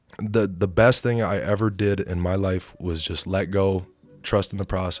the best thing I ever did in my life was just let go, trust in the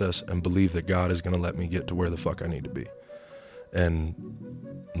process, and believe that God is going to let me get to where the fuck I need to be. And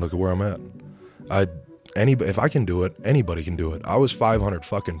look at where I'm at. If I can do it, anybody can do it. I was 500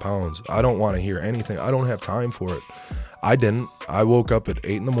 fucking pounds. I don't want to hear anything. I don't have time for it. I didn't. I woke up at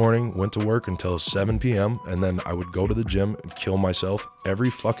 8 in the morning, went to work until 7 p.m., and then I would go to the gym and kill myself every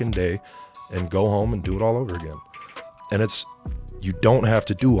fucking day and go home and do it all over again. And you don't have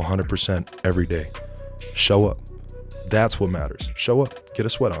to do 100% every day. Show up. That's what matters. Show up. Get a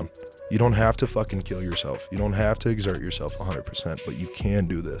sweat on. You don't have to fucking kill yourself. You don't have to exert yourself 100%, but you can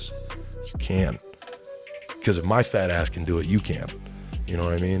do this. You can. Because if my fat ass can do it, you can. You know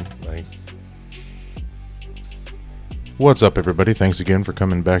what I mean? Like. What's up, everybody? Thanks again for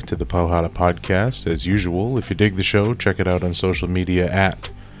coming back to the Pohada Podcast. As usual, if you dig the show, check it out on social media at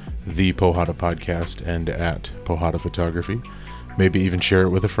the Pohada Podcast and at Pohada Photography. Maybe even share it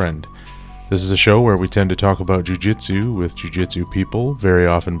with a friend. This is a show where we tend to talk about jiu-jitsu with jiu-jitsu people, very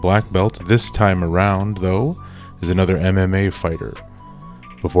often black belts. This time around, though, is another MMA fighter.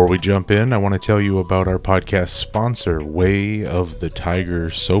 Before we jump in, I want to tell you about our podcast sponsor, Way of the Tiger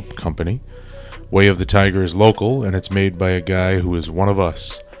Soap Company. Way of the Tiger is local, and it's made by a guy who is one of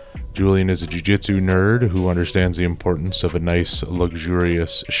us. Julian is a jiu-jitsu nerd who understands the importance of a nice,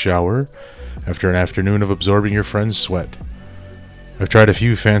 luxurious shower after an afternoon of absorbing your friend's sweat. I've tried a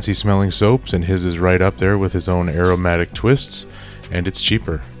few fancy-smelling soaps, and his is right up there with his own aromatic twists, and it's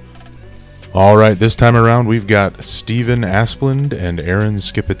cheaper. All right, this time around, we've got Steven Asplund and Aaron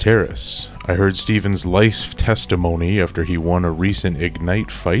Skipitaris. I heard Steven's life testimony after he won a recent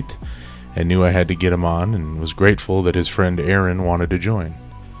Ignite fight, and knew I had to get him on, and was grateful that his friend Aaron wanted to join.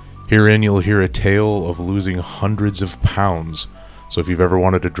 Herein, you'll hear a tale of losing hundreds of pounds, so if you've ever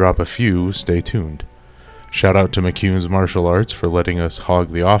wanted to drop a few, stay tuned. Shout out to McCune's Martial Arts for letting us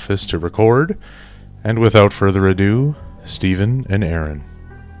hog the office to record, and without further ado, Steven and Aaron.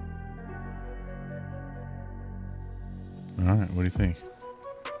 All right, what do you think?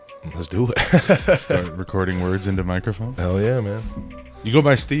 Let's do it. Start recording words into microphone? Hell yeah, man. You go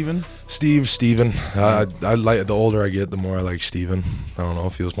by Steven? Steven. I like, the older I get, the more I like Steven. I don't know,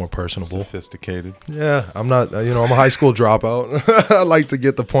 it feels more personable. Sophisticated. Yeah, I'm not, I'm a high school dropout. I like to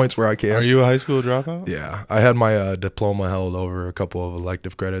get the points where I can. Are you a high school dropout? Yeah, I had my diploma held over a couple of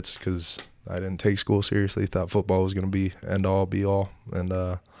elective credits because I didn't take school seriously. Thought football was going to be end all, be all. And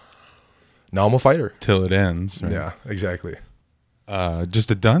now I'm a fighter. Till it ends. Right? Yeah, exactly. Just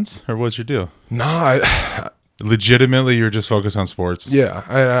a dunce, or what's your deal? No, Legitimately, you're just focused on sports? Yeah,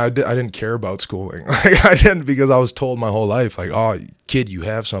 I didn't care about schooling. Like, I didn't, because I was told my whole life, like, oh, kid, you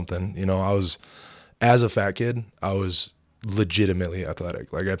have something. As a fat kid, I was legitimately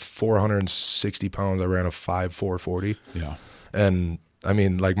athletic. Like, at 460 pounds, I ran a 5.4 40. Yeah. And, I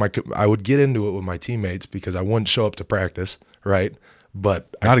would get into it with my teammates because I wouldn't show up to practice, right?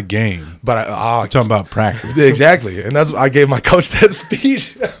 But not a game. But I'm talking about practice. Exactly. And I gave my coach that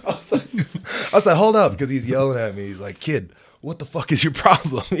speech. I was like, hold up, because he's yelling at me. He's like, kid, what the fuck is your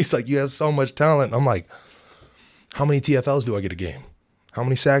problem? He's like, you have so much talent. And I'm like, how many TFLs do I get a game? How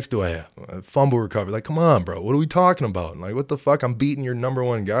many sacks do I have? Fumble recovery. Like, come on, bro. What are we talking about? Like, what the fuck? I'm beating your number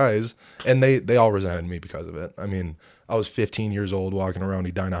one guys. And they all resented me because of it. I mean, I was 15 years old walking around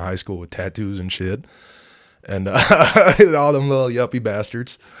Edina High School with tattoos and shit. And all them little yuppie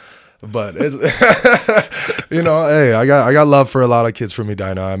bastards. But it's hey, I got love for a lot of kids from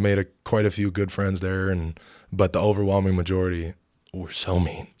Edina. I made quite a few good friends there, but the overwhelming majority were so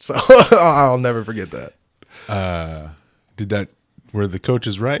mean. So I'll never forget that. Were the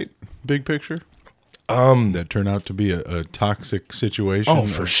coaches right? Big picture? That turned out to be a toxic situation. Oh,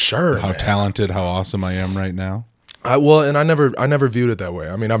 for sure. How talented, how awesome I am right now. I never viewed it that way.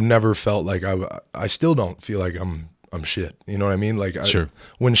 I mean, I've never felt like I still don't feel like I'm shit. You know what I mean? Like, sure.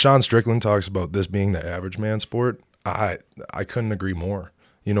 When Sean Strickland talks about this being the average man sport, I couldn't agree more.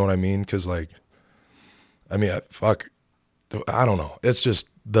 You know what I mean? Because I don't know. It's just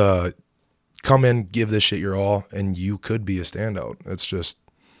come in, give this shit your all, and you could be a standout. It's just,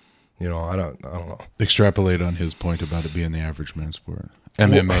 I don't know. Extrapolate on his point about it being the average man sport.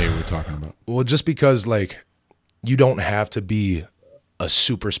 MMA we're talking about. Well, just because you don't have to be a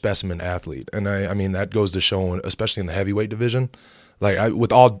super specimen athlete. And I mean, that goes to show, especially in the heavyweight division,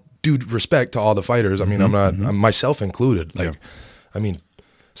 with all due respect to all the fighters, I mean, I'm myself included. I mean,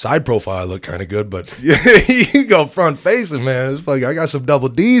 side profile, I look kind of good, but you go front facing, man. It's like, I got some double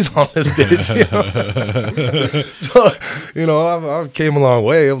D's on this bitch. So, I've came a long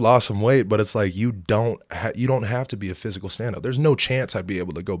way. I've lost some weight, but it's like, you don't have to be a physical standout. There's no chance I'd be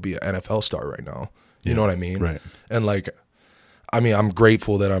able to go be an NFL star right now. You know what I mean? Right. And I mean, I'm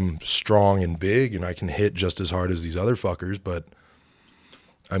grateful that I'm strong and big and I can hit just as hard as these other fuckers, but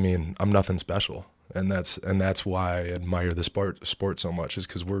I mean, I'm nothing special. And that's why I admire the sport so much, is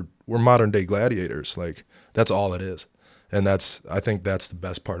because we're modern day gladiators. Like, that's all it is. And I think that's the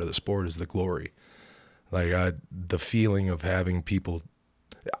best part of the sport, is the glory. Like, the feeling of having people.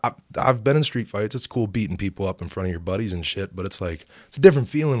 I've been in street fights. It's cool beating people up in front of your buddies and shit, but it's like, it's a different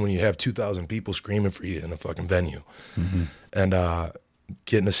feeling when you have 2,000 people screaming for you in a fucking venue. Mm-hmm. And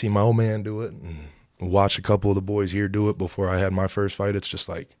getting to see my old man do it and watch a couple of the boys here do it before I had my first fight, it's just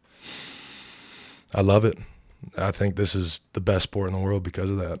like, I love it. I think this is the best sport in the world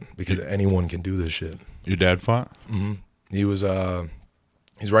because of that, because anyone can do this shit. Your dad fought? Mm-hmm.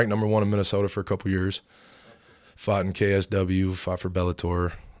 He's ranked number 1 in Minnesota for a couple years. Fought in KSW, fought for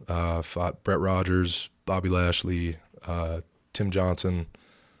Bellator, fought Brett Rogers, Bobby Lashley, Tim Johnson,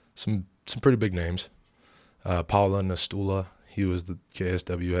 some pretty big names. Paula Nastula, he was the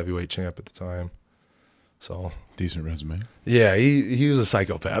KSW heavyweight champ at the time. So decent resume. Yeah, he was a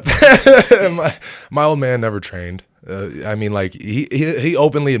psychopath. my old man never trained. I mean, like, he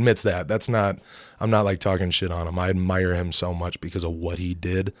openly admits that. I'm not like talking shit on him. I admire him so much because of what he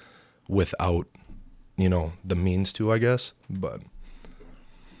did without, the means to, I guess. But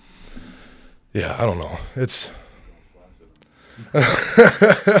yeah, I don't know.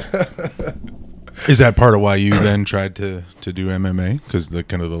 Is that part of why you then tried to do MMA? Because the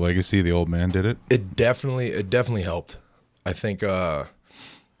kind of the legacy, the old man did it? It definitely helped. I think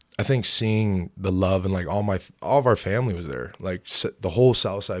seeing the love, and like all of our family was there. Like, the whole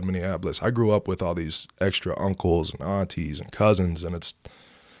South Side Minneapolis. I grew up with all these extra uncles and aunties and cousins, and it's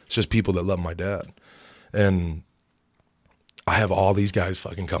just people that love my dad. And I have all these guys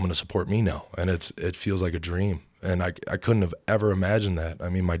fucking coming to support me now, and it feels like a dream. And I couldn't have ever imagined that. I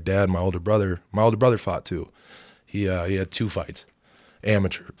mean, my dad, my older brother fought too. He had 2 fights,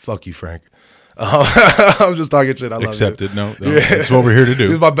 amateur. Fuck you, Frank. I'm just talking shit. I love Accepted. No, that's what we're here to do.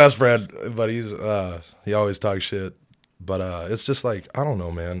 He's my best friend, but he always talks shit. But it's just like, I don't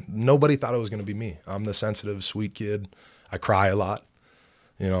know, man. Nobody thought it was gonna be me. I'm the sensitive, sweet kid. I cry a lot.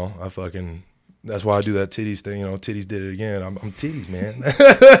 That's why I do that titties thing. Titties did it again. I'm titties, man.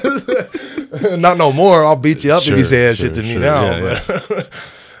 Not no more. I'll beat you up if you say that shit to me now. Yeah,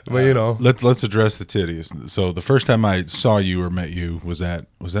 but yeah. Let's address the titties. So the first time I saw you or met you was that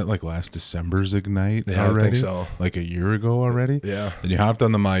like last December's Ignite already? I think so. Like a year ago already? Yeah. And you hopped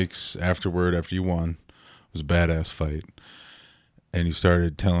on the mics after you won. It was a badass fight. And you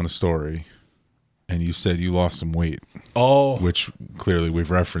started telling a story. And you said you lost some weight. Oh. Which clearly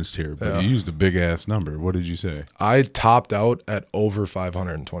we've referenced here. But you used a big-ass number. What did you say? I topped out at over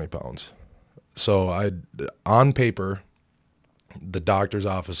 520 pounds. So on paper, the doctor's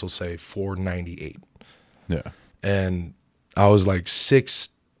office will say 498. Yeah. And I was like 6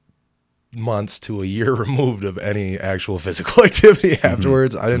 months to a year removed of any actual physical activity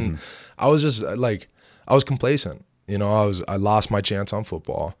afterwards. Mm-hmm. I was just like, I was complacent. I lost my chance on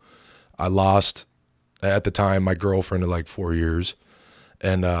football. I lost, at the time, my girlfriend of like 4 years.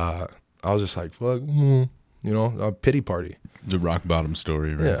 And I was just like, fuck, a pity party. The rock bottom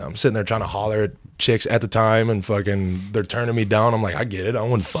story, right? Yeah, I'm sitting there trying to holler at chicks at the time, and fucking they're turning me down. I'm like, I get it. I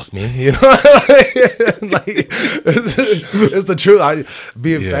wouldn't fuck me, like, it's the truth.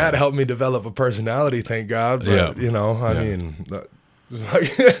 Being fat helped me develop a personality, thank God. But I mean,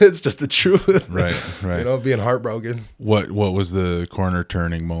 it's just the truth. Right. Being heartbroken. What was the corner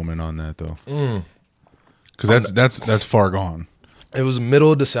turning moment on that though? Because that's far gone. It was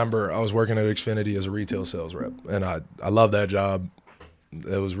middle of December. I was working at Xfinity as a retail sales rep, and I love that job.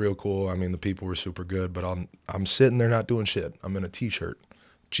 It was real cool. I mean, the people were super good, but I'm sitting there not doing shit. I'm in a t-shirt,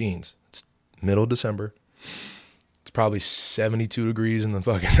 jeans. It's middle of December. It's probably 72 degrees in the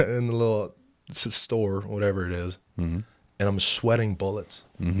little store, whatever it is, and I'm sweating bullets.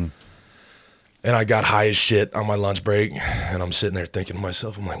 Mm-hmm. And I got high as shit on my lunch break, and I'm sitting there thinking to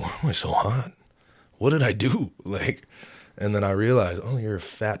myself, I'm like, why am I so hot? What did I do? Like. And then I realized, oh, you're a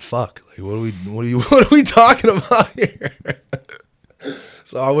fat fuck. Like, what are we talking about here?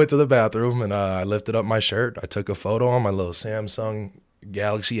 So I went to the bathroom and I lifted up my shirt. I took a photo on my little Samsung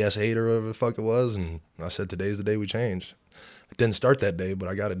Galaxy S8 or whatever the fuck it was, and I said, today's the day we changed. It didn't start that day, but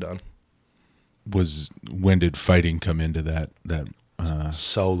I got it done. When did fighting come into that?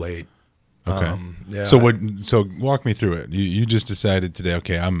 So late. Okay. Yeah. So walk me through it. You just decided today,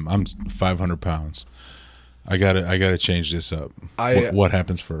 okay, I'm 500 pounds. I gotta change this up. What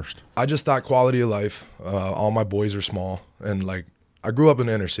happens first? I just thought quality of life. All my boys are small, and like I grew up in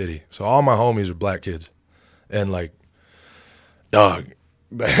the inner city, so all my homies are black kids, and like, dog,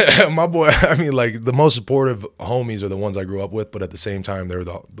 My boy, I mean, like, the most supportive homies are the ones I grew up with, but at the same time, they're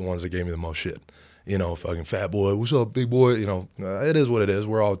the ones that gave me the most shit. You know, fucking fat boy, what's up, big boy? You know, it is what it is.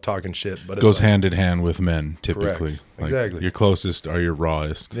 We're all talking shit, but it goes hand in hand with men typically. Like, exactly. Your closest are your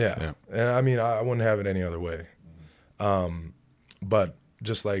rawest. Yeah. And I mean, I wouldn't have it any other way. But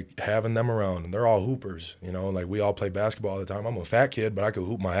just like having them around, and they're all hoopers. You know, like we all play basketball all the time. I'm a fat kid, but I could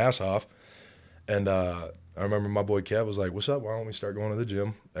hoop my ass off. And I remember my boy Kev was like, "What's up? Why don't we start going to the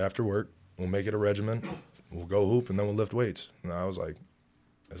gym after work? We'll make it a regimen. We'll go hoop, and then we'll lift weights." And I was like,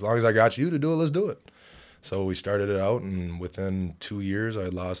 as long as I got you to do it, let's do it. So we started it out, and within 2 years, I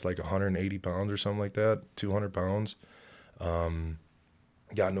lost like 180 pounds or something like that, 200 pounds.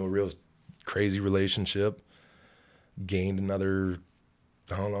 Got into a real crazy relationship, gained another,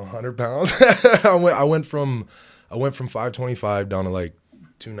 I don't know, 100 pounds. I went from 525 down to like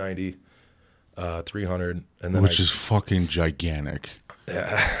 290, 300. And then Which is fucking gigantic.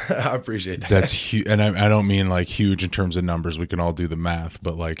 Yeah, I appreciate that. That's huge, and I don't mean like huge in terms of numbers. We can all do the math,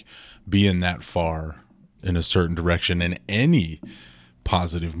 but like being that far in a certain direction and any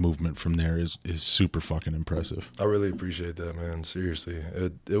positive movement from there is super fucking impressive. I really appreciate that, man. Seriously,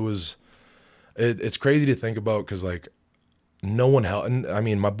 it's crazy to think about because like no one helped. And I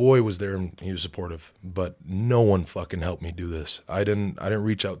mean, my boy was there and he was supportive, but no one fucking helped me do this. I didn't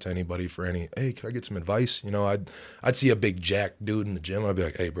reach out to anybody for any, hey, can I get some advice? You know, I'd see a big jack dude in the gym and I'd be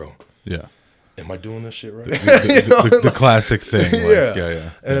like, hey, bro. Yeah. Am I doing this shit right? The classic thing. Like, yeah.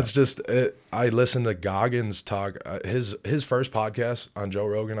 And it's just, I listened to Goggins talk, his first podcast on Joe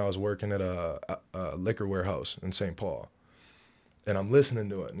Rogan. I was working at a liquor warehouse in St. Paul. And I'm listening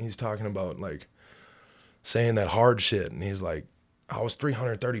to it. And he's talking about like saying that hard shit. And he's like, I was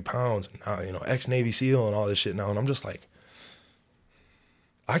 330 pounds, and you know, ex-Navy SEAL and all this shit now. And I'm just like,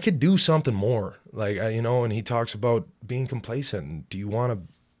 I could do something more. Like, you know, and he talks about being complacent. Do you want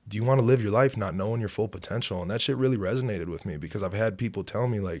to live your life not knowing your full potential? And that shit really resonated with me because I've had people tell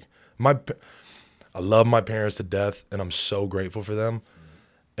me like, I love my parents to death and I'm so grateful for them.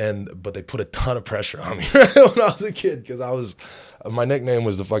 But they put a ton of pressure on me when I was a kid because my nickname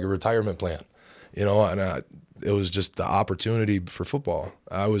was the fucking retirement plan, you know, and it was just the opportunity for football.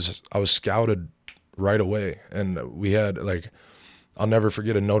 I was scouted right away, and we had like, I'll never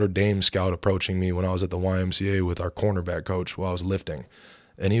forget a Notre Dame scout approaching me when I was at the YMCA with our cornerback coach while I was lifting.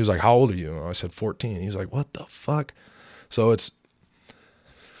 And he was like, how old are you? And I said, 14. He was like, what the fuck? So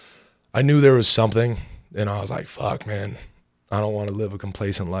I knew there was something, and I was like, fuck, man, I don't want to live a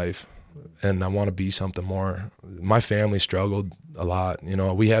complacent life, and I want to be something more. My family struggled a lot. You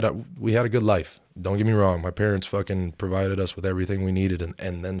know, we had a good life. Don't get me wrong. My parents fucking provided us with everything we needed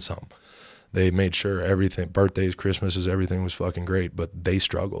and then some. They made sure everything, birthdays, Christmases, everything was fucking great, but they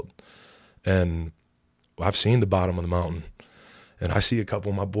struggled. And I've seen the bottom of the mountain. And I see a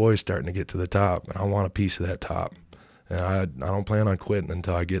couple of my boys starting to get to the top, and I want a piece of that top. And I don't plan on quitting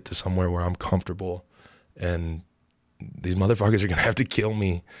until I get to somewhere where I'm comfortable. And these motherfuckers are going to have to kill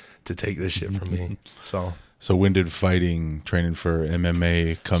me to take this shit from me. So when did training for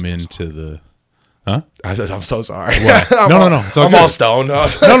MMA come into the... Huh? I said, I'm so sorry. No. It's all I'm good. all stoned. No.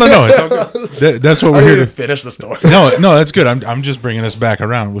 It's all good. That's what we're here to finish the story. No, that's good. I'm just bringing us back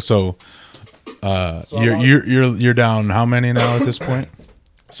around. So, you're down how many now at this point?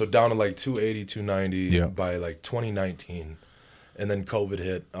 So down to like 280, 290 by like 2019, and then COVID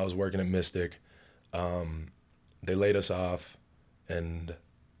hit. I was working at Mystic. They laid us off, and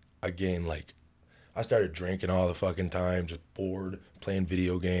I started drinking all the fucking time, just bored, playing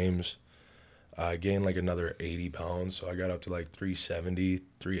video games. I gained like another 80 pounds, so I got up to like 370,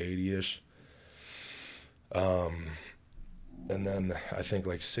 380-ish. And then I think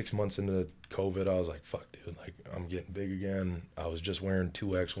like 6 months into COVID, I was like, fuck, dude, like I'm getting big again. I was just wearing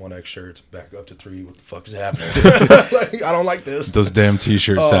 2X, 1X shirts, back up to 3. What the fuck is happening? Like, I don't like this. Those damn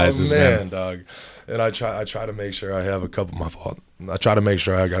t-shirt sizes, man. Dog. And I try to make sure I have my fault. I try to make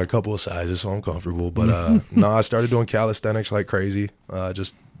sure I got a couple of sizes so I'm comfortable. But no, I started doing calisthenics like crazy.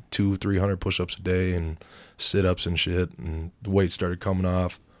 Just 200-300 push-ups a day and sit-ups and shit, and the weight started coming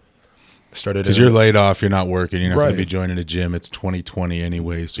off. Because you're laid off, you're not working, you're not going to be joining a gym. It's 2020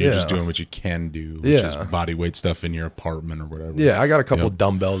 anyway, so you're just doing what you can do, which is body weight stuff in your apartment or whatever. Yeah, I got a couple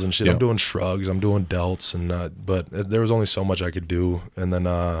dumbbells and shit. I'm doing shrugs, I'm doing delts, and but there was only so much I could do. And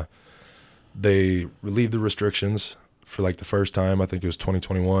then they relieved the restrictions for like the first time. I think it was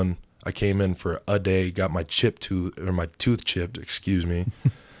 2021. I came in for a day, got my tooth chipped, excuse me.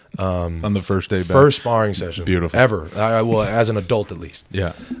 On the first day back. First sparring session. Beautiful. Ever. Well, as an adult at least.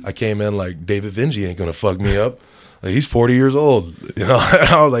 Yeah. I came in like, David Vinci ain't going to fuck me up. Like, he's 40 years old. You know,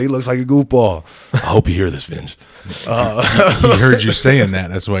 I was like, he looks like a goofball. I hope you hear this, Vince. He heard you saying that.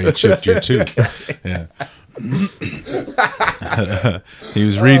 That's why he chipped you too. Yeah. He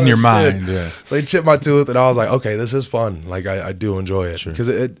was reading your mind. Yeah. So he chipped my tooth, and I was like, okay, this is fun. Like, I do enjoy it. Because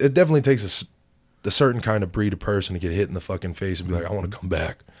it definitely takes a certain kind of breed of person to get hit in the fucking face and be like, I want to come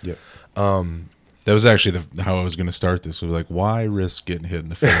back. Yep. That was actually how I was going to start this. Was like, why risk getting hit in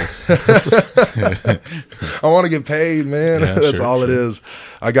the face? I want to get paid, man. Yeah, That's sure, all sure. it is.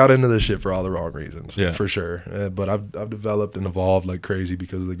 I got into this shit for all the wrong reasons, Yeah. for sure. But I've developed and evolved like crazy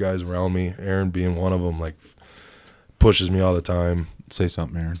because of the guys around me. Aaron being one of them, like, pushes me all the time. Say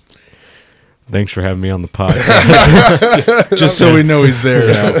something, Aaron. Thanks for having me on the podcast. Just so we know he's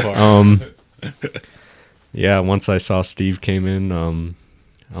there. So far. Yeah, once I saw Steve came in,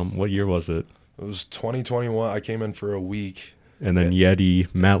 what year was it? It was 2021. I came in for a week. And then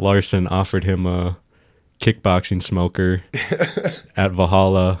Yeti, Matt Larson offered him a kickboxing smoker at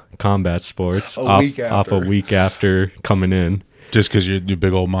Valhalla Combat Sports off a week after coming in. Just because you're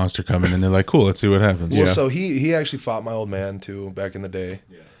big old monster coming in, they're like, cool, let's see what happens. Well, Yeah. so he actually fought my old man too back in the day.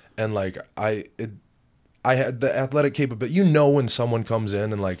 Yeah. And like I had the athletic capability. You know when someone comes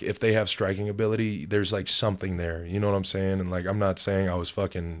in and like if they have striking ability, there's like something there. You know what I'm saying? And like I'm not saying I was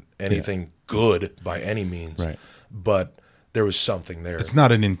fucking anything good by any means. Right. But there was something there. It's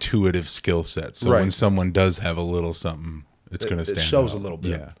not an intuitive skill set. So Right. when someone does have a little something, it's going to stand out. It shows a little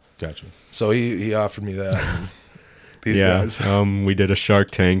bit. Yeah, gotcha. So he offered me that. And these Yeah, guys. we did a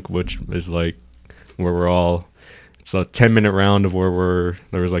Shark Tank, which is like where we're all. It's a 10-minute round of where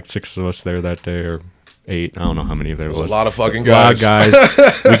there was like 6 of us there that day, or 8. I don't know how many there There was. was a lot of fucking A lot guys. of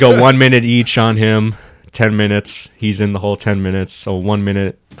guys. We go 1 minute each on him. 10 minutes. He's in the whole 10 minutes. So 1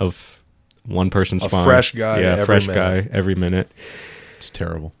 minute of one person's A sparring. fresh guy Yeah, every fresh minute. guy every minute. It's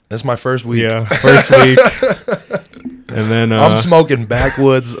terrible. That's my first week. Yeah, first week. And then I'm smoking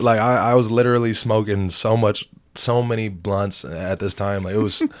backwoods. Like I was literally smoking so many blunts at this time. Like it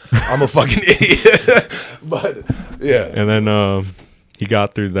was, I'm a fucking idiot. But yeah. And then he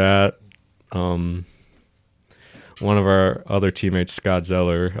got through that. One of our other teammates, Scott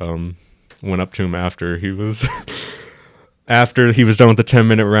Zeller, went up to him after he was done with the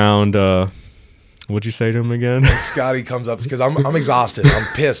 10-minute round. What'd you say to him again? Scotty comes up because I'm exhausted. I'm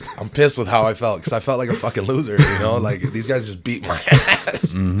pissed. I'm pissed with how I felt because I felt like a fucking loser. You know, like these guys just beat my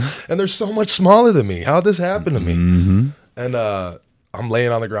ass, and they're so much smaller than me. How'd this happen to me? And I'm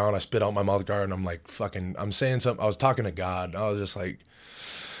laying on the ground. I spit out my mouth guard, and I'm like, fucking. I'm saying something. I was talking to God. I was just like,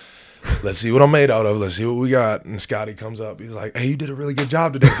 let's see what I'm made out of. Let's see what we got. And Scotty comes up. He's like, hey, you did a really good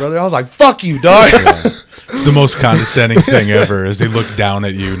job today, brother. I was like, fuck you, dog. It's the most condescending thing ever as they look down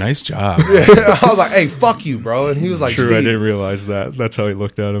at you. Nice job. I was like, hey, fuck you, bro. And he was like, True, Steve. I didn't realize that. That's how he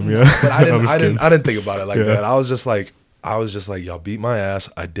looked at him. Yeah, But I was kidding. didn't think about it like Yeah. that. I was just like, y'all beat my ass.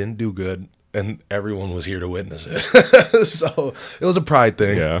 I didn't do good. And everyone was here to witness it. So it was a pride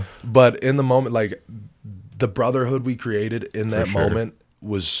thing. Yeah. But in the moment, like the brotherhood we created in that sure. moment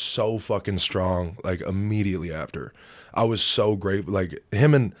was so fucking strong. Like immediately after, I was so great. Like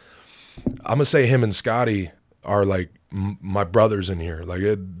I'm gonna say him and Scotty are like my brothers in here. Like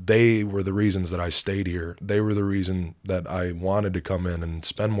they were the reasons that I stayed here. They were the reason that I wanted to come in and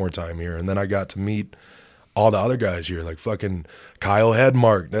spend more time here. And then I got to meet all the other guys here, like fucking Kyle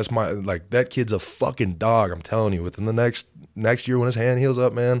Hedmark. That's that kid's a fucking dog. I'm telling you, within the next year when his hand heals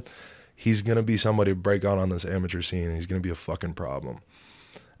up, man, he's gonna be somebody to break out on this amateur scene. And he's gonna be a fucking problem.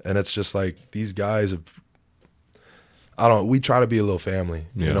 And it's just like these guys we try to be a little family,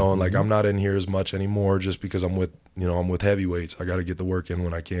 you know, and like I'm not in here as much anymore just because I'm with heavyweights. I got to get the work in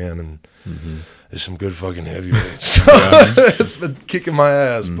when I can, and there's some good fucking heavyweights. So it's been kicking my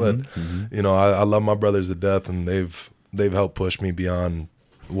ass, but you know, I love my brothers to death, and they've helped push me beyond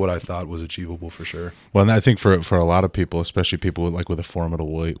what I thought was achievable for sure. Well, and I think for a lot of people, especially people with a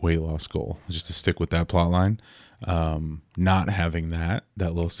formidable weight loss goal, just to stick with that plot line, not having that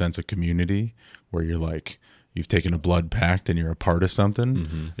little sense of community where you're like, you've taken a blood pact and you're a part of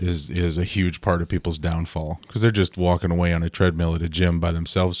something is a huge part of people's downfall, because they're just walking away on a treadmill at a gym by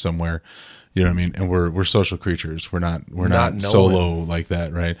themselves somewhere. You know what I mean? And we're social creatures. We're not solo like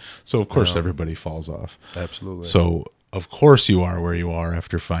that, right? So of course everybody falls off. Absolutely. So of course you are where you are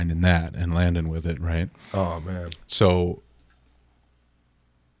after finding that and landing with it, right? Oh man. So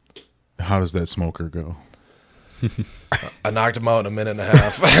how does that smoker go? I knocked him out in a minute and a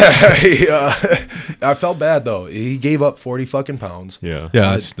half. I felt bad though. He gave up 40 fucking pounds. Yeah.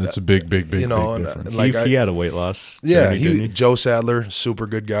 Yeah, that's a big you know, big difference. like he had a weight loss. Yeah, journey, didn't he? Joe Sadler, super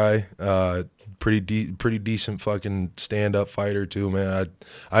good guy. Pretty decent fucking stand-up fighter too, man.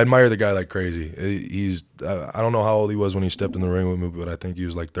 I admire the guy like crazy. He's I don't know how old he was when he stepped in the ring with me, but I think he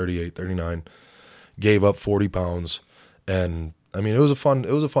was like 38, 39. Gave up 40 pounds, and I mean it was a fun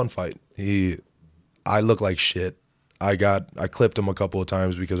fight. I look like shit. I clipped him a couple of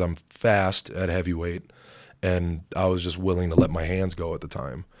times because I'm fast at heavyweight, and I was just willing to let my hands go at the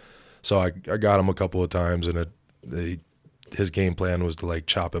time. So I got him a couple of times, and his game plan was to like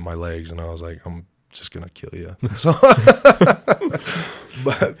chop at my legs, and I was like, I'm just gonna kill you. So,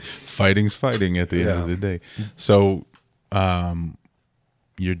 but fighting's fighting at the end of the day. So,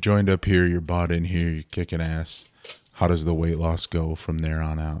 you're joined up here, you're bought in here, you're kicking ass. How does the weight loss go from there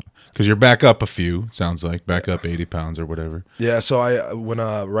on out? Because you're back up a few, sounds like, back up 80 pounds or whatever. Yeah, so when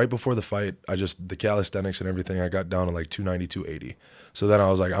right before the fight, the calisthenics and everything, I got down to like 290, 280. So then I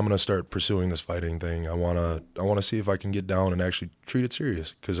was like, I'm gonna start pursuing this fighting thing. I wanna see if I can get down and actually treat it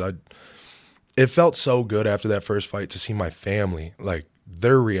serious, because it felt so good after that first fight to see my family, like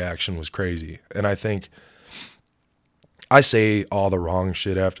their reaction was crazy. And I think I say all the wrong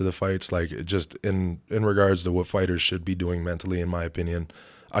shit after the fights, like just in regards to what fighters should be doing mentally, in my opinion.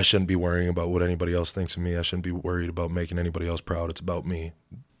 I shouldn't be worrying about what anybody else thinks of me. I shouldn't be worried about making anybody else proud. It's about me.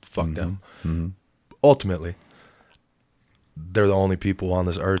 Fuck them. Mm-hmm. Ultimately, they're the only people on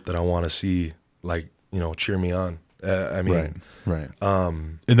this earth that I want to see, like, cheer me on. I mean, right.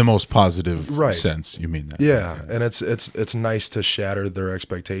 In the most positive sense, you mean that? Yeah, and it's nice to shatter their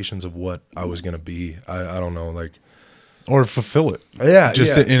expectations of what I was gonna be. I don't know, like, or fulfill it. Yeah,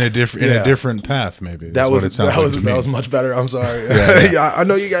 just in a different path, maybe. That was much better. I'm sorry. Yeah. I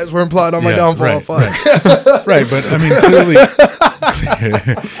know you guys were implied on my downfall. Fine. Right, but I mean,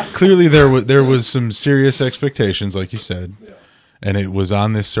 clearly there was some serious expectations, like you said, and it was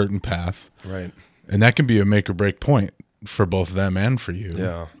on this certain path. Right. And that can be a make or break point for both them and for you.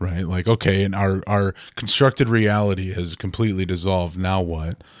 Yeah. Right. Like, okay, and our constructed reality has completely dissolved. Now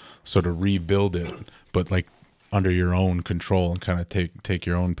what? So to rebuild it, but like under your own control and kind of take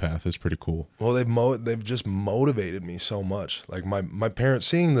your own path is pretty cool. Well, they've just motivated me so much. Like my parents,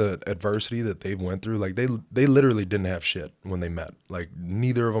 seeing the adversity that they've went through, like they literally didn't have shit when they met. Like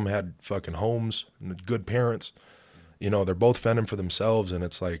neither of them had fucking homes, good parents. They're both fending for themselves, and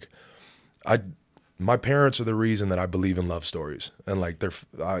it's like my parents are the reason that I believe in love stories, and like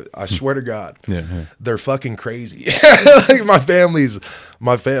I swear to God, they're fucking crazy. Like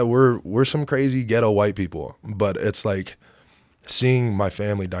we're some crazy ghetto white people, but it's like seeing my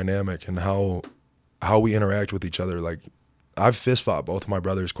family dynamic and how we interact with each other. Like I've fist fought both of my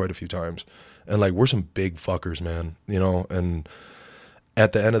brothers quite a few times, and like we're some big fuckers, man. And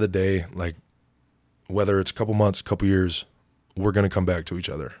at the end of the day, like whether it's a couple months, a couple years, we're going to come back to each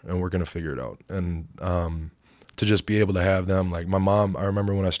other and we're going to figure it out. And to just be able to have them, like my mom, I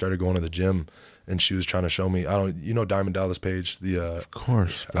remember when I started going to the gym and she was trying to show me, Diamond Dallas Page, of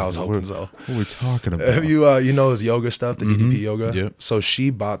course, I was hoping so. What are we talking about? Have you, his yoga stuff, the DDP yoga? Yep. So she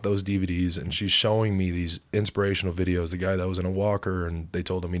bought those DVDs and she's showing me these inspirational videos. The guy that was in a walker and they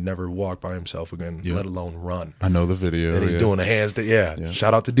told him he'd never walk by himself again, let alone run. I know the video. And he's doing the hands.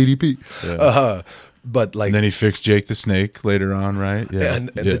 Shout out to DDP. Yeah. But like, and then he fixed Jake the Snake later on, right? Yeah. And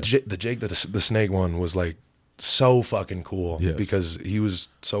the Jake the Snake one was like so fucking cool because he was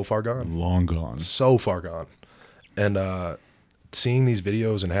so far gone. Long gone. So far gone. And seeing these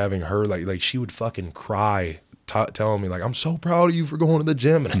videos and having her like she would fucking cry telling me like, I'm so proud of you for going to the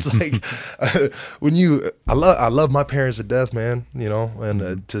gym. And it's like I love my parents to death, man,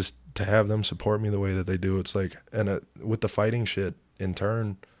 and just to have them support me the way that they do, it's like, and with the fighting shit in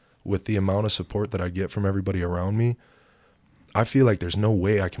turn, with the amount of support that I get from everybody around me, I feel like there's no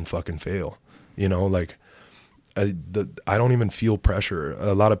way I can fucking fail. Like I don't even feel pressure.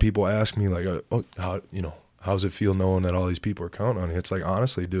 A lot of people ask me like, how's it feel knowing that all these people are counting on you? It's like,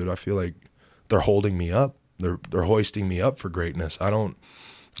 honestly, dude, I feel like they're holding me up. They're hoisting me up for greatness.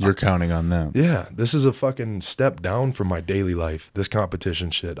 You're counting on them. Yeah. This is a fucking step down from my daily life, this competition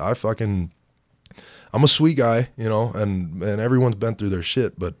shit. I'm a sweet guy, and everyone's been through their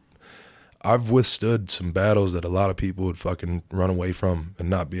shit, but I've withstood some battles that a lot of people would fucking run away from and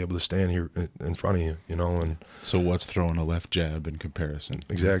not be able to stand here in front of you, and so what's throwing a left jab in comparison?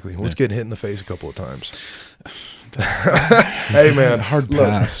 Exactly. What's getting hit in the face a couple of times? Hey man, hard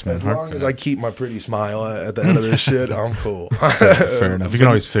pass, man. As long as I keep my pretty smile at the end of this shit, I'm cool. Fair enough. You can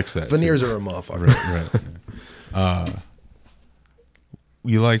always fix that. Veneers are a motherfucker. Right.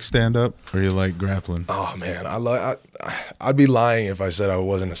 you like stand up or you like grappling? Oh man, I'd be lying if I said I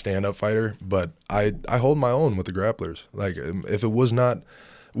wasn't a stand-up fighter, but I hold my own with the grapplers. Like if it was not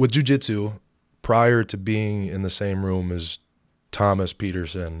with jiu-jitsu, prior to being in the same room as Thomas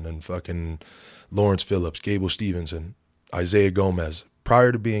Peterson and fucking Lawrence Phillips, Gable Stevenson, Isaiah Gomez,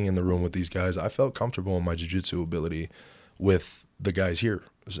 prior to being in the room with these guys, I felt comfortable in my jiu-jitsu ability with the guys here.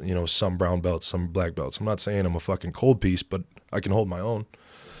 You know, some brown belts, some black belts. I'm not saying I'm a fucking cold piece, but I can hold my own.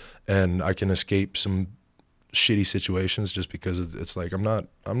 And I can escape some shitty situations just because it's like I'm not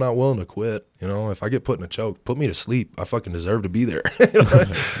willing to quit. You know, if I get put in a choke, put me to sleep. I fucking deserve to be there.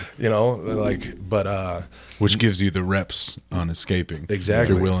 You know, like, but which gives you the reps on escaping. Exactly. If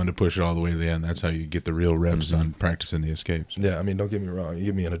you're willing to push it all the way to the end, that's how you get the real reps on practicing the escapes. Yeah, I mean, don't get me wrong. You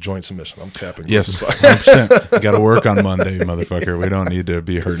get me in a joint submission, I'm tapping. Yes, 100%. Got to work on Monday, motherfucker. We don't need to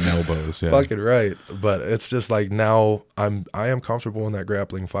be hurting elbows. Yeah. Fucking right. But it's just like now I am comfortable in that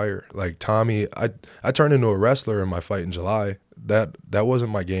grappling fire. Like Tommy, I turned into a wrestler in my fight in July. That wasn't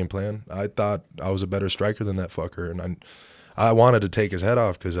my game plan. I thought I was a better striker than that fucker, and I wanted to take his head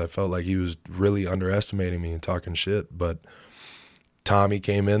off because I felt like he was really underestimating me and talking shit. But Tommy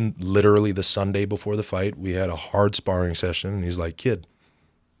came in literally the Sunday before the fight. We had a hard sparring session, and he's like, "Kid,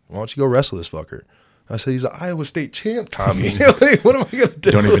 why don't you go wrestle this fucker?" I said, "He's an Iowa State champ, Tommy. Like, what am I gonna do?"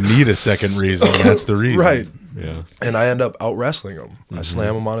 You don't even need a second reason. That's the reason, right? Yeah. And I end up out wrestling him. I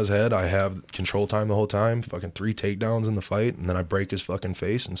slam him on his head. I have control time the whole time. Fucking 3 takedowns in the fight, and then I break his fucking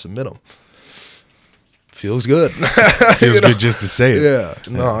face and submit him. Feels good. Feels good just to say it. Yeah.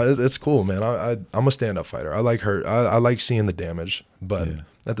 No, it's cool, man. I'm a stand-up fighter. I like hurt. I like seeing the damage, but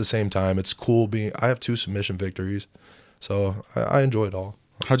at the same time, it's cool being. I have 2 submission victories, so I enjoy it all.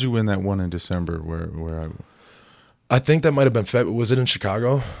 How'd you win that one in December? Where I think that might have been February. Was it in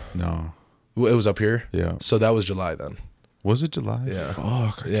Chicago? No. It was up here. Yeah. So that was July then. Was it July? Yeah.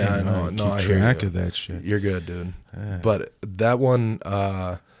 Fuck. Yeah, I know. No, I keep hear track you. of that shit. You're good, dude. Yeah. But that one,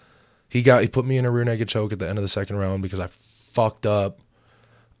 he put me in a rear naked choke at the end of the second round because I fucked up.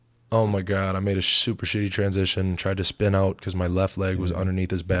 Oh my God. I made a super shitty transition, tried to spin out because my left leg was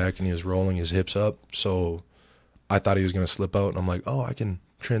underneath his back and he was rolling his hips up. So I thought he was going to slip out, and I'm like, oh, I can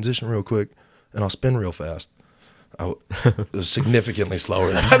transition real quick and I'll spin real fast. It was significantly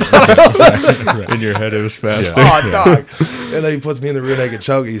slower than I thought. In your head, it was faster. Oh, dog. And then he puts me in the rear naked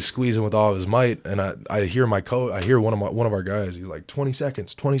choke. He's squeezing with all of his might. And I hear my coach, I hear one of our guys. He's like, 20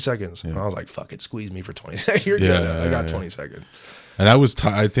 seconds. Yeah. And I was like, fuck it, squeeze me for 20 seconds. You're good. I got 20 seconds. And I was,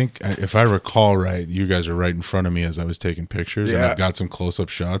 I think, if I recall right, you guys are right in front of me as I was taking pictures, and I've got some close-up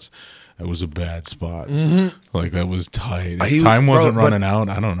shots. It was a bad spot. Like, that was tight. His time wasn't running out.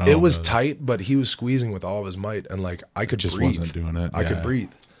 I don't know. It was tight, but he was squeezing with all of his might, and like I could just breathe. Wasn't doing it. I could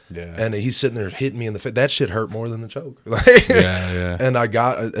breathe. Yeah. And he's sitting there hitting me in the face. That shit hurt more than the choke. Yeah. And I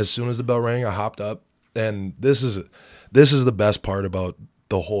got, as soon as the bell rang, I hopped up. And this is the best part about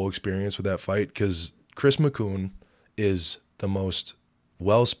the whole experience with that fight, because Chris McCoon is the most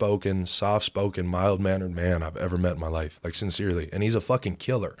well-spoken, soft-spoken, mild-mannered man I've ever met in my life. Like, sincerely. And he's a fucking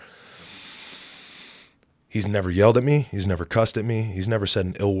killer. He's never yelled at me. He's never cussed at me. He's never said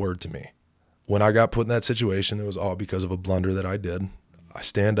an ill word to me. When I got put in that situation, it was all because of a blunder that I did. I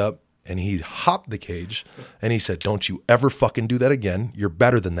stand up, and he hopped the cage, and he said, "Don't you ever fucking do that again. You're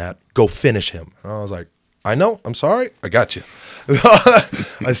better than that. Go finish him." And I was like, "I know. I'm sorry. I got you."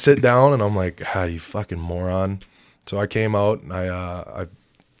 I sit down, and I'm like, "Ah, you fucking moron." So I came out, and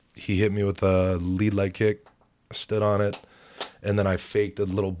he hit me with a lead leg kick. I stood on it. And then I faked a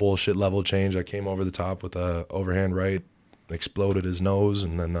little bullshit level change. I came over the top with a overhand right, exploded his nose,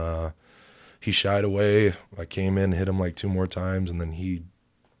 and then he shied away. I came in, hit him like 2 more times, and then he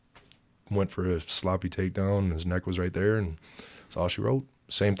went for a sloppy takedown, and his neck was right there, and that's all she wrote.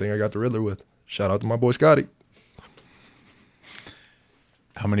 Same thing I got the Riddler with. Shout out to my boy Scotty.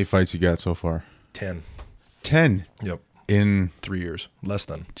 How many fights you got so far? 10. 10? Yep. In 3 years. Less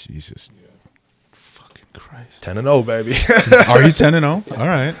than. Jesus. Christ. 10-0, baby. Are you 10-0? All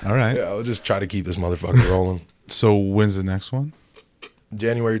right. Yeah, I'll just try to keep this motherfucker rolling. So when's the next one?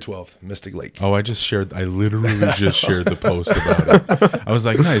 January 12th, Mystic Lake. Oh, I literally just shared the post about it. I was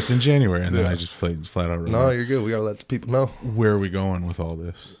like, nice, in January. And then I just flat out wrote No, you're good. We got to let the people know. Where are we going with all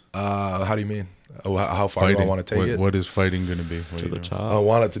this? How do you mean? How far do I want to take it? What is fighting going to be? To the top. I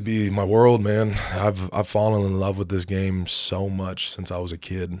want it to be my world, man. I've fallen in love with this game so much since I was a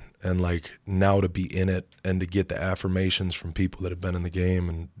kid, and like now to be in it and to get the affirmations from people that have been in the game,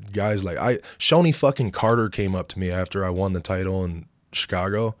 and guys like Shoney fucking Carter came up to me after I won the title in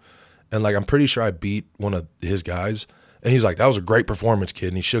Chicago, and like I'm pretty sure I beat one of his guys, and he's like, "That was a great performance, kid,"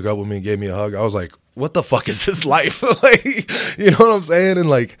 and he shook up with me and gave me a hug. I was like, what the fuck is this life? Like, you know what I'm saying? And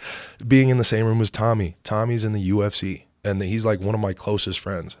like being in the same room as Tommy. Tommy's in the UFC, and he's like one of my closest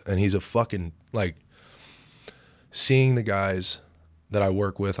friends, and he's a fucking, like, seeing the guys that I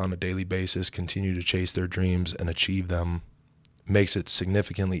work with on a daily basis continue to chase their dreams and achieve them makes it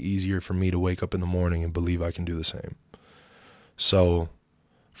significantly easier for me to wake up in the morning and believe I can do the same. So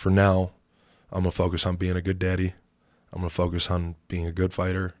for now, I'm going to focus on being a good daddy. I'm going to focus on being a good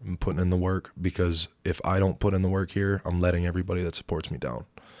fighter and putting in the work, because if I don't put in the work here, I'm letting everybody that supports me down.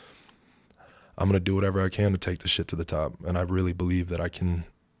 I'm going to do whatever I can to take this shit to the top, and I really believe that I can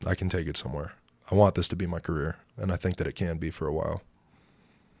take it somewhere. I want this to be my career, and I think that it can be for a while.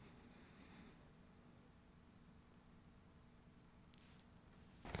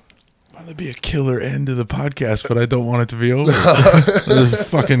 That'd be a killer end to the podcast, but I don't want it to be over. A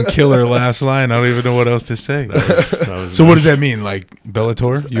fucking killer last line. I don't even know what else to say. That was So what does that mean? Like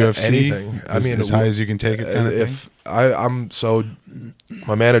Bellator, UFC? Anything. I mean, as high as you can take it kind of thing? So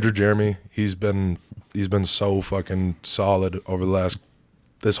my manager Jeremy, he's been so fucking solid over the last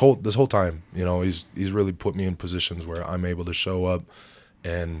this whole time. You know, he's really put me in positions where I'm able to show up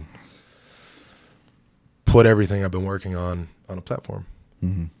and put everything I've been working on a platform.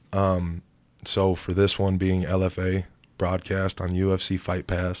 Mm-hmm. So for this one being LFA broadcast on UFC Fight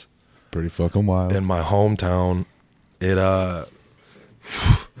Pass, Pretty fucking wild. in my hometown, I'm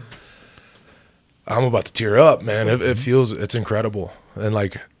about to tear up, man. It's incredible. And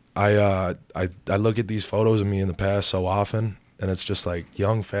like I look at these photos of me in the past so often, and it's just like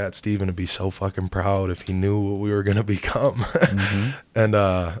young fat Steven would be so fucking proud if he knew what we were gonna become. Mm-hmm.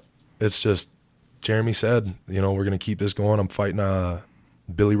 And it's just, Jeremy said, you know, we're gonna keep this going. I'm fighting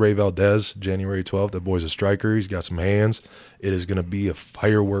Billy Ray Valdez January 12th. That boy's a striker. He's got some hands. It is gonna be a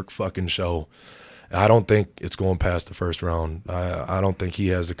firework fucking show. I don't think it's going past the first round. I don't think he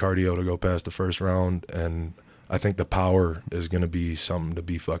has the cardio to go past the first round, and I think the power is gonna be something to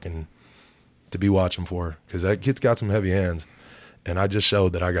be watching for, because that kid's got some heavy hands, and I just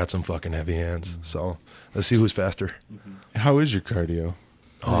showed that I got some fucking heavy hands. So let's see who's faster. How is your cardio?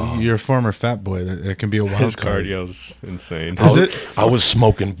 You're a former fat boy. That can be a wild His card. cardio's insane. I was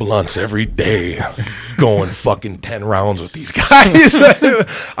smoking blunts every day, going fucking 10 rounds with these guys.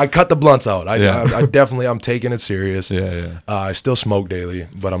 I cut the blunts out. I'm taking it serious. Yeah. I still smoke daily,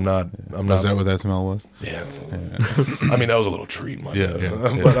 but I'm not. Is that what that smell was? Yeah. I mean, that was a little treat, man. Yeah.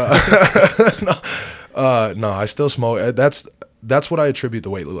 But no, I still smoke. That's what I attribute the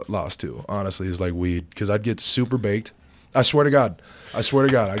weight loss to, honestly, is like weed, because I'd get super baked. I swear to God, I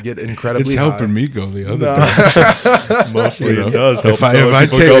get incredibly high. It's helping me go the other direction. Mostly it does help.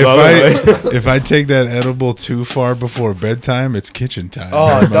 If I take that edible too far before bedtime, it's kitchen time. Oh,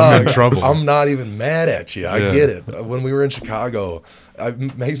 I'm in trouble. I'm not even mad at you. I get it. When we were in Chicago,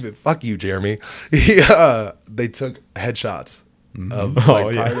 fuck you, Jeremy. They took headshots of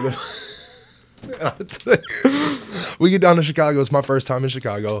prior to the. We get down to Chicago. It's my first time in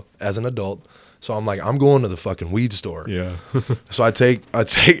Chicago as an adult. So I'm like, I'm going to the fucking weed store. Yeah. So I take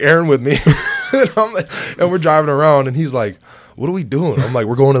Aaron with me, and we're driving around, and he's like, "What are we doing?" I'm like,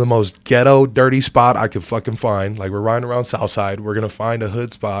 "We're going to the most ghetto, dirty spot I could fucking find. Like, we're riding around Southside. We're gonna find a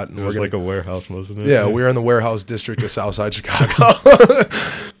hood spot." And it was like a warehouse, wasn't it? Yeah, we're in the warehouse district of Southside Chicago,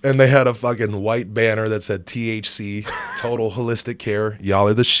 and they had a fucking white banner that said THC, Total Holistic Care. Y'all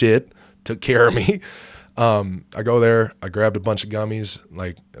are the shit. Took care of me. I go there. I grabbed a bunch of gummies,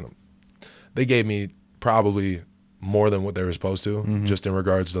 like. They gave me probably more than what they were supposed to, just in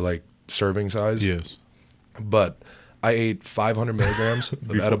regards to like serving size. Yes. But I ate 500 milligrams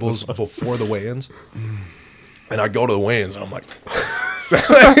of edibles before the weigh-ins. And I go to the weigh-ins and I'm like,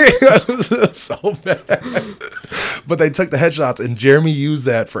 it was so bad. But they took the headshots, and Jeremy used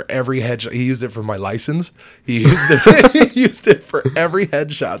that for every headshot. He used it for my license. He used it for every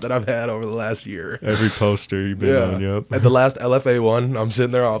headshot that I've had over the last year. Every poster you've been on, yep. At the last LFA one, I'm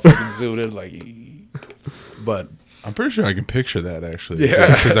sitting there all fucking zooted, like, but I'm pretty sure I can picture that, actually.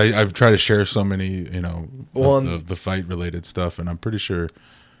 Yeah. Because I've tried to share so many, of the fight related stuff, and I'm pretty sure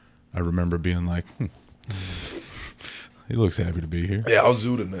I remember being like, he looks happy to be here. Yeah, I was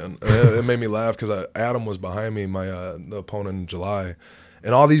zooted, man. It made me laugh because Adam was behind me, the opponent in July.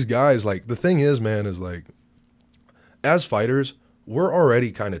 And all these guys, like, the thing is, man, is like, as fighters, we're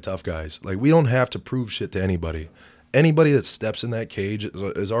already kind of tough guys. Like, we don't have to prove shit to anybody. Anybody that steps in that cage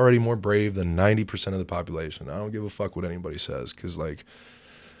is already more brave than 90% of the population. I don't give a fuck what anybody says, because, like,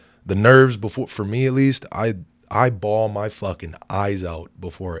 the nerves for me at least, I bawl my fucking eyes out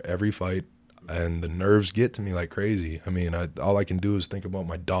before every fight. and the nerves get to me like crazy. I mean, all I can do is think about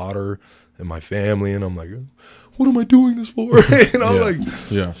my daughter and my family, and I'm like, what am I doing this for? You know,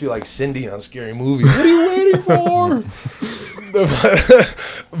 I feel like Cindy on Scary Movie. What are you waiting for?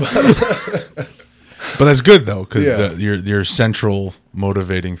 But that's good though, because your central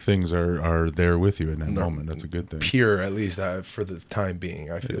motivating things are there with you in that moment. That's a good thing. Pure, at least for the time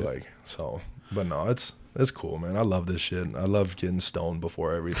being. I feel like so. But no, it's cool, man. I love this shit. I love getting stoned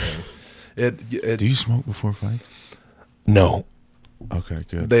before everything. Do you smoke before fights? No. Okay,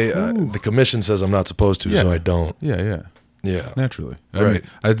 good. The commission says I'm not supposed to, so I don't. Yeah. Naturally. I Right.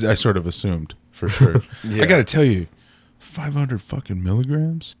 mean, I sort of assumed for sure. I got to tell you, 500 fucking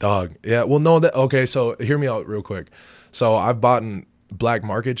milligrams, dog. Yeah. Well, no. Okay. So hear me out real quick. So I've bought black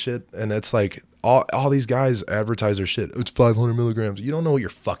market shit, and it's like all these guys advertise their shit. It's 500 milligrams. You don't know what you're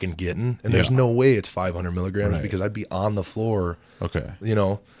fucking getting, and there's no way it's 500 milligrams because I'd be on the floor. Okay. You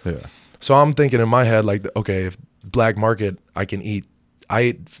know. Yeah. So I'm thinking in my head like, okay, if black market, I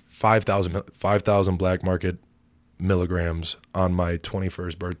ate 5,000 black market milligrams on my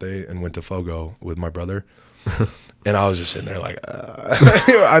 21st birthday and went to Fogo with my brother. And I was just sitting there like,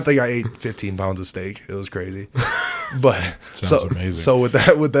 I think I ate 15 pounds of steak. It was crazy. But sounds amazing. So with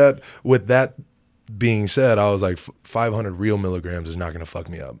that being said, I was like, 500 real milligrams is not going to fuck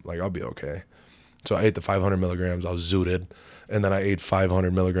me up. Like, I'll be okay. So I ate the 500 milligrams. I was zooted. And then I ate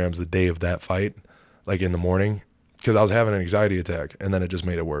 500 milligrams the day of that fight, like in the morning, because I was having an anxiety attack, and then it just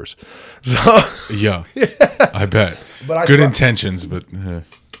made it worse. So yeah, I bet. But good intentions, but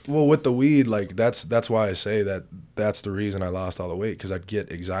well, with the weed, like that's why I say that's the reason I lost all the weight, because I'd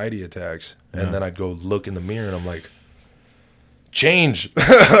get anxiety attacks, and then I'd go look in the mirror, and I'm like, change,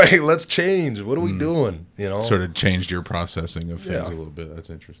 like, let's change. What are we doing? You know, sort of changed your processing of things a little bit. That's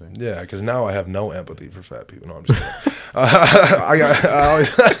interesting. Yeah, because now I have no empathy for fat people. No, I'm just kidding.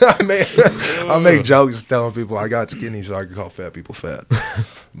 I make jokes telling people I got skinny so I can call fat people fat,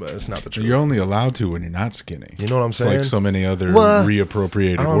 but it's not the truth. You're only allowed to when you're not skinny. You know what I'm saying? It's like so many other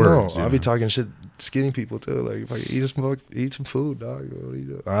reappropriated words. I'll be talking shit skinny people too. Like, if I eat some food, dog. What do you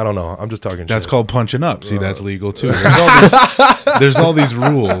do? I don't know. I'm just talking. That's shit. called punching up. See, that's legal too. There's all these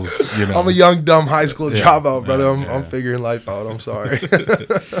rules. You know, I'm a young dumb high school dropout, brother. I'm figuring life out. I'm sorry.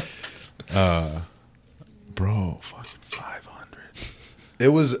 Bro, fucking 500. It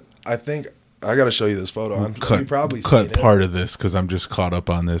was. I think I got to show you this photo. Cut part of this because I'm just caught up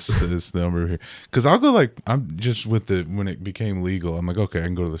on this number here. Because I'll go like, I'm just with when it became legal, I'm like, okay, I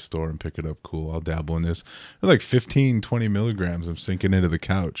can go to the store and pick it up. Cool, I'll dabble in this. It's like 15, 20 milligrams. I'm sinking into the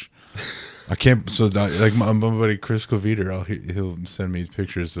couch. I can't. So like my buddy Chris Coviter, he'll send me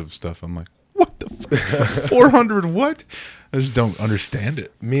pictures of stuff. I'm like, what the fuck? 400 what? I just don't understand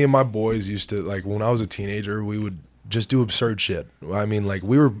it. Me and my boys used to, like, when I was a teenager, we would just do absurd shit. I mean, like,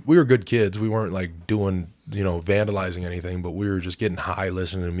 we were good kids. We weren't like doing, vandalizing anything, but we were just getting high,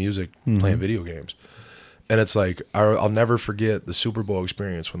 listening to music, playing video games. And it's like, I'll never forget the Super Bowl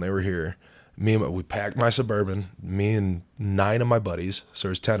experience when they were here. We packed my Suburban, me and 9 of my buddies, so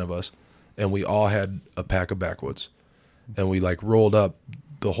there's 10 of us, and we all had a pack of backwoods. And we like rolled up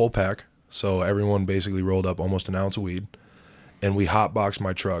the whole pack. So everyone basically rolled up almost an ounce of weed, and we hotboxed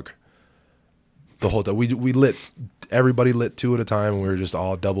my truck the whole time. Everybody lit 2 at a time, and we were just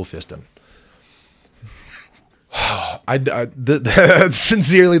all double fisting.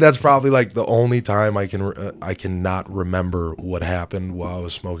 Sincerely, that's probably like the only time I cannot remember what happened while I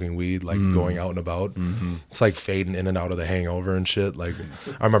was smoking weed, like going out and about. It's like fading in and out of the hangover and shit. Like,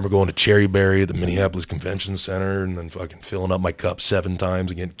 I remember going to Cherry Berry at the Minneapolis Convention Center and then fucking filling up my cup 7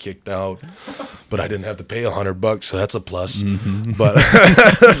 times and getting kicked out, but I didn't have to pay $100, so that's a plus. But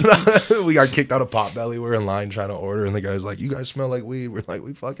we got kicked out of Potbelly. We were in line trying to order, and the guy's like, "You guys smell like weed." We're like,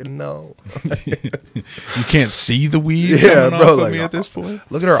 "We fucking know." You can't see the weed coming off of me at this point.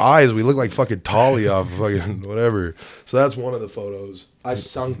 Look at our eyes. We look like fucking Tolly off of fucking whatever. So that's one of the photos. I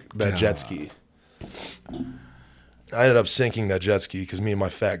sunk that jet ski. I ended up sinking that jet ski because me and my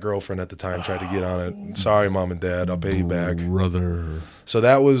fat girlfriend at the time tried to get on it. Sorry, Mom and Dad. I'll pay you back. Brother. So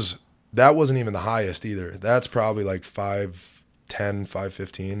that wasn't even the highest either. That's probably like 5'10",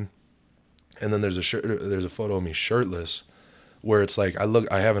 5'15". And then there's a photo of me shirtless, where it's like I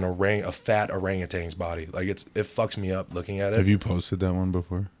have a fat orangutan's body. Like, it fucks me up looking at it. Have you posted that one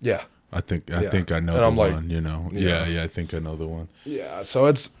before? Yeah. I think I know the one, Yeah, I think I know the one. Yeah,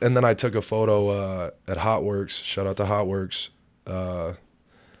 so and then I took a photo at Hot Works. Shout out to Hot Works on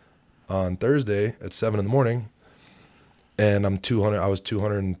Thursday at 7 a.m. And I was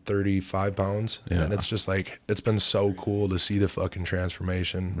 235 pounds. Yeah. And it's just like, it's been so cool to see the fucking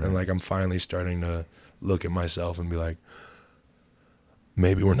transformation. Right. And like, I'm finally starting to look at myself and be like,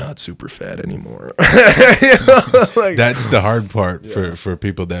 maybe we're not super fat anymore. Like, that's the hard part for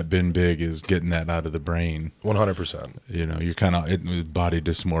people that been big, is getting that out of the brain. 100%. You know, you're kind of body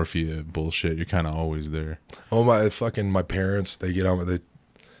dysmorphia bullshit. You're kind of always there. Oh, my parents, they get on,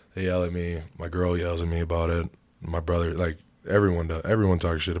 they yell at me. My girl yells at me about it. My brother, like, everyone does. Everyone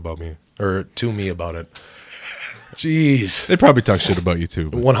talks shit about me, or to me about it. Jeez. They probably talk shit about you too.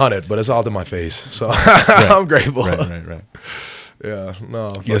 100, but it's all to my face. So I'm grateful. Right. Yeah,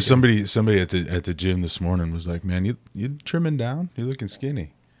 no. Yeah, somebody at the gym this morning was like, "Man, you trimming down? You're looking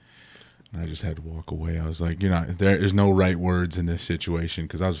skinny." And I just had to walk away. I was like, there's no right words in this situation,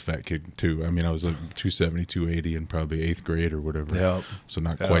 because I was a fat kid too. I mean, I was like 270, 280 in probably 8th grade or whatever. Yeah. So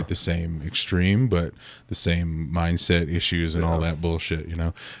not quite the same extreme, but the same mindset issues and all that bullshit, And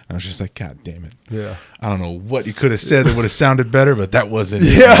I was just like, God damn it. Yeah. I don't know what you could have said that would have sounded better, but that wasn't.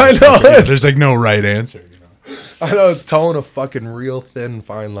 Yeah, I know. There's like no right answer. I know, it's towing a fucking real thin,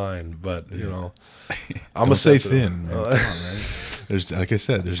 fine line, but I'm gonna say thin. Man. Come on, right? There's, like I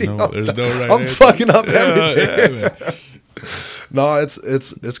said, there's no right I'm answer. fucking up everything. Yeah, no,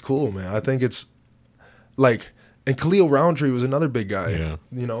 it's cool, man. I think it's like, and Khalil Roundtree was another big guy.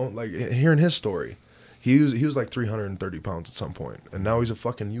 Yeah. Like hearing his story, he was like 330 pounds at some point, and now he's a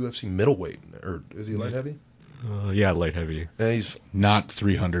fucking UFC middleweight, or is he light heavy? Yeah, light heavy. And he's not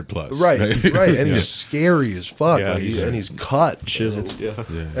 300 plus. Right. And he's scary as fuck. Yeah, and he's cut. Chiseled.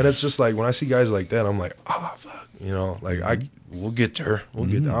 And it's just like, when I see guys like that, I'm like, fuck. Like we'll get there. We'll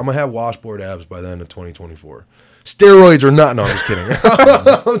get there. I'm going to have washboard abs by the end of 2024. Steroids or not. No, I'm just kidding.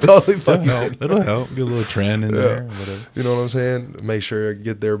 I'm totally fucking kidding. It'll help. Get a little trend in there. Whatever. You know what I'm saying? Make sure I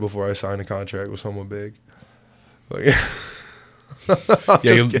get there before I sign a contract with someone big. Like, you want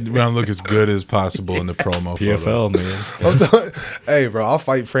to look as good as possible in the promo PFL, photos. man. Hey, bro, I'll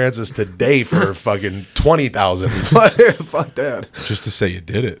fight Francis today for fucking 20,000. Fuck that. Just to say you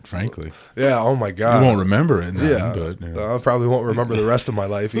did it, frankly. Yeah. Oh my God. You won't remember it. But I probably won't remember the rest of my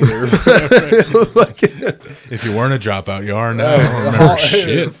life either. If you weren't a dropout, you are now. I don't remember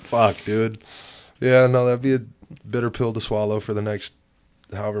shit. Fuck, dude. Yeah, no, that'd be a bitter pill to swallow for the next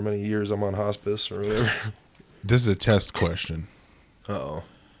however many years I'm on hospice or whatever. This is a test question. Uh-oh.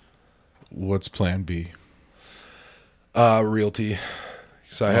 What's plan B? Realty.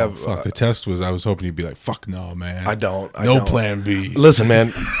 So I have... Fuck, the test was, I was hoping you'd be like, fuck no, man. I don't. No plan B. Listen,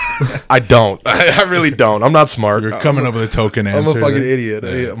 man. I don't. I really don't. I'm not smart. You're coming up with a token answer. I'm a fucking idiot.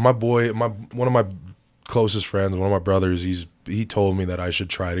 Yeah. My boy, one of my closest friends, one of my brothers, he told me that I should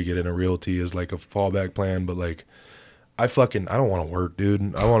try to get into realty as like a fallback plan, but like, I don't want to work,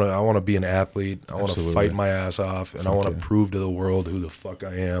 dude. I want to be an athlete. I want to fight my ass off, and I want to prove to the world who the fuck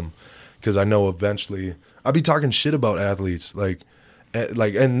I am, because I know eventually I'll be talking shit about athletes,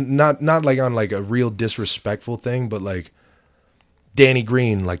 and not like on like a real disrespectful thing, but like Danny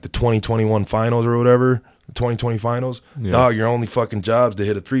Green, like the 2021 finals or whatever, the 2020 finals. Yeah. Dog, your only fucking job's to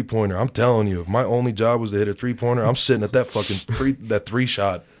hit a 3-pointer. I'm telling you, if my only job was to hit a 3-pointer, I'm sitting at that fucking that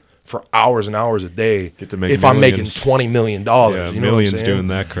 3-shot. For hours and hours a day, if millions. I'm making $20 million. Yeah, you know millions what I'm saying? doing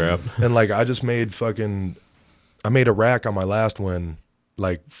that crap. And like, I made a rack on my last win,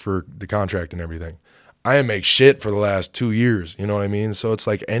 like for the contract and everything. I didn't make shit for the last 2 years. You know what I mean? So it's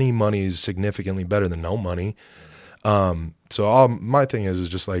like, any money is significantly better than no money. So my thing is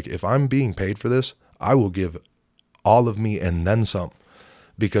just like, if I'm being paid for this, I will give all of me and then some.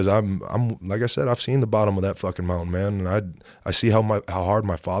 Because I'm like I said, I've seen the bottom of that fucking mountain, man, and I see how hard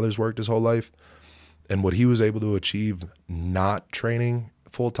my father's worked his whole life, and what he was able to achieve not training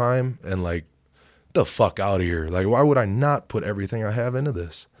full time, and like, the fuck out of here. Like, why would I not put everything I have into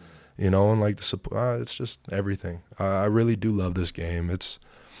this? And like it's just everything. I really do love this game. It's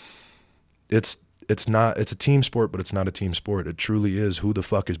a team sport, but it's not a team sport. It truly is who the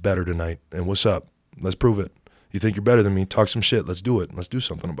fuck is better tonight, and what's up? Let's prove it. You think you're better than me? Talk some shit. Let's do it. Let's do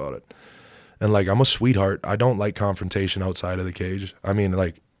something about it. And like, I'm a sweetheart. I don't like confrontation outside of the cage. I mean,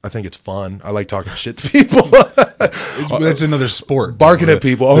 like, I think it's fun. I like talking shit to people. That's another sport. Barking at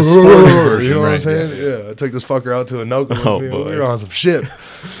people. The sporting version, you know what I'm right, saying? Yeah. I took this fucker out to a no. Oh, we boy. were on some shit.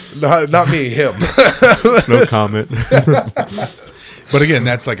 Not me, him. No comment. But again,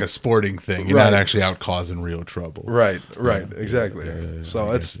 that's like a sporting thing. You're not actually out causing real trouble. Right, exactly. Yeah,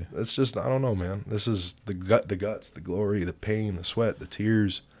 so it's just, I don't know, man. This is the guts, the glory, the pain, the sweat, the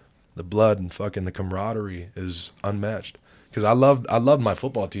tears, the blood, and fucking the camaraderie is unmatched. Because I loved my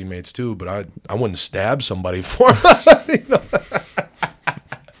football teammates too, but I wouldn't stab somebody for them.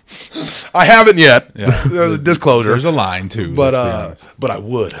 I haven't yet. Yeah. There's a disclosure. There's a line too. But I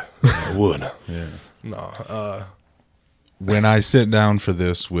would. Yeah. No. When I sit down for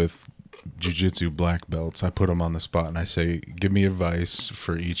this with jiu-jitsu black belts, I put them on the spot and I say, give me advice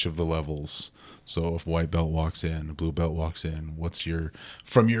for each of the levels. So if white belt walks in, a blue belt walks in,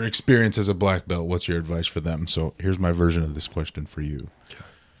 from your experience as a black belt, what's your advice for them? So here's my version of this question for you. Okay.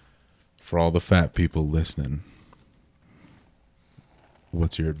 For all the fat people listening,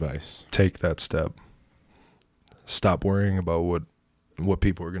 what's your advice? Take that step. Stop worrying about what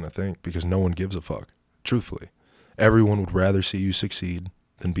people are going to think, because no one gives a fuck. Truthfully, everyone would rather see you succeed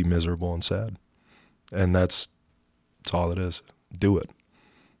than be miserable and sad. And that's all it is. Do it.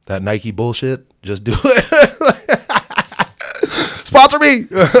 That Nike bullshit, just do it. Sponsor me.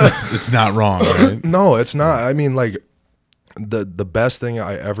 It's not wrong, right? No, it's not. I mean, like, the best thing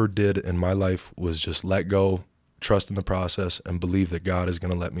I ever did in my life was just let go, trust in the process, and believe that God is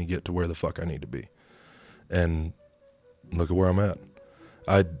going to let me get to where the fuck I need to be. And look at where I'm at.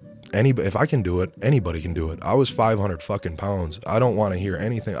 If I can do it, anybody can do it. I was 500 fucking pounds. I don't want to hear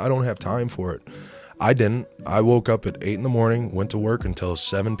anything. I don't have time for it. I didn't. I woke up at 8 in the morning, went to work until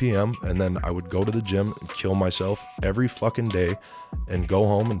 7 p.m., and then I would go to the gym and kill myself every fucking day and go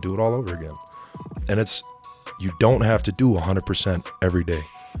home and do it all over again. And you don't have to do 100% every day.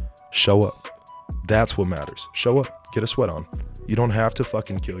 Show up. That's what matters. Show up. Get a sweat on. You don't have to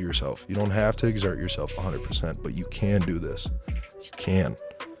fucking kill yourself. You don't have to exert yourself 100%, but you can do this. You can.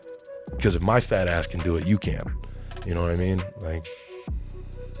 Because if my fat ass can do it, you can. You know what I mean? Like.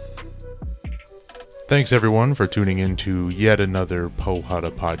 Thanks, everyone, for tuning in to yet another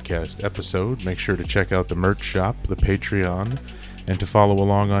Pohada podcast episode. Make sure to check out the merch shop, the Patreon, and to follow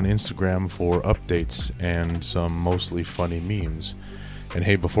along on Instagram for updates and some mostly funny memes. And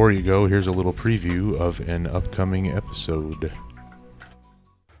hey, before you go, here's a little preview of an upcoming episode.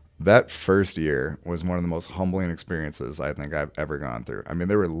 That first year was one of the most humbling experiences I think I've ever gone through. I mean,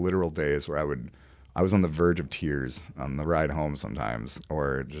 there were literal days where I was on the verge of tears on the ride home sometimes,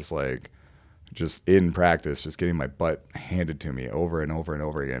 or just in practice, just getting my butt handed to me over and over and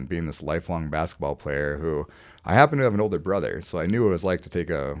over again, being this lifelong basketball player who I happen to have an older brother, so I knew what it was like to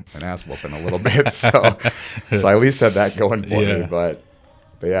take an ass whooping a little bit. So I at least had that going for me.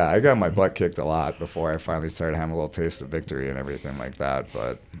 But yeah, I got my butt kicked a lot before I finally started having a little taste of victory and everything like that.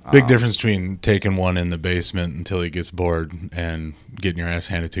 But big difference between taking one in the basement until he gets bored and getting your ass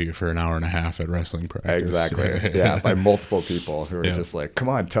handed to you for an hour and a half at wrestling practice. Exactly. Yeah, by multiple people who are just like, "Come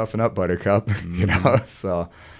on, toughen up, Buttercup." You know. So